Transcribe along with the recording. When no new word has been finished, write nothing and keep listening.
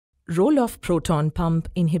Role of proton pump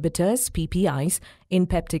inhibitors (PPIs) in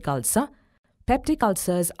peptic ulcer. Peptic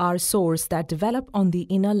ulcers are sores that develop on the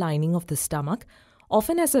inner lining of the stomach,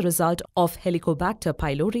 often as a result of Helicobacter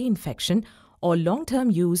pylori infection or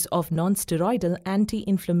long-term use of nonsteroidal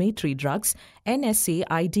anti-inflammatory drugs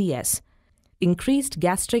 (NSAIDs). Increased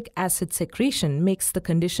gastric acid secretion makes the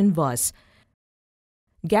condition worse.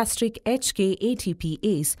 Gastric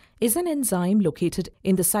HK-ATPase is an enzyme located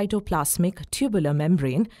in the cytoplasmic tubular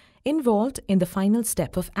membrane involved in the final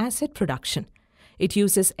step of acid production. It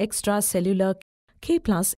uses extracellular K+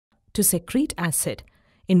 to secrete acid.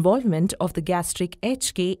 Involvement of the gastric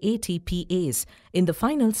HK-ATPase in the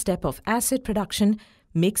final step of acid production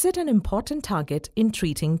makes it an important target in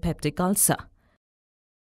treating peptic ulcer.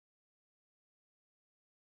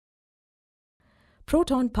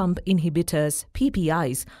 Proton pump inhibitors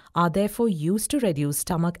 (PPIs) are therefore used to reduce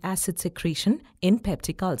stomach acid secretion in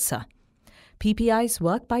peptic ulcer. PPIs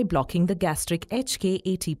work by blocking the gastric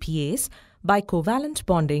HK-ATPase by covalent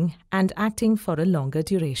bonding and acting for a longer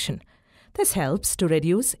duration. This helps to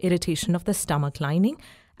reduce irritation of the stomach lining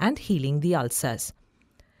and healing the ulcers.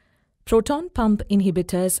 Proton pump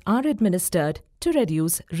inhibitors are administered to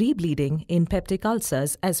reduce rebleeding in peptic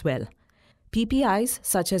ulcers as well. PPIs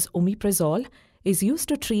such as Omeprazole is used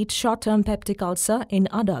to treat short-term peptic ulcer in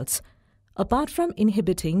adults. Apart from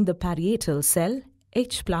inhibiting the parietal cell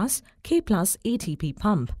H+, K+ ATP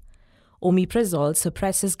pump, Omeprazole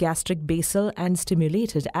suppresses gastric basal and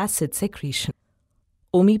stimulated acid secretion.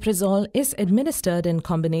 Omeprazole is administered in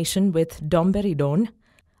combination with Domperidone,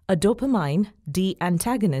 a dopamine D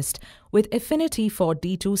antagonist with affinity for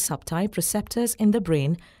D2 subtype receptors in the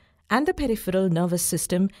brain and the peripheral nervous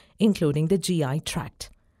system, including the GI tract.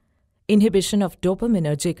 Inhibition of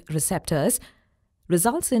dopaminergic receptors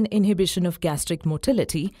results in inhibition of gastric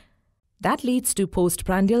motility that leads to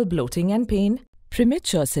postprandial bloating and pain,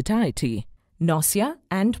 premature satiety, nausea,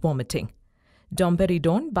 and vomiting.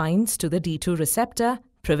 Domperidone binds to the D2 receptor,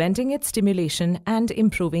 preventing its stimulation and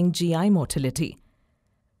improving GI motility.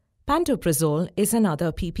 Pentoprazole is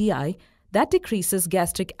another PPI that decreases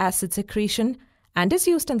gastric acid secretion and is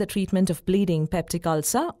used in the treatment of bleeding peptic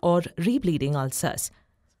ulcer or rebleeding ulcers.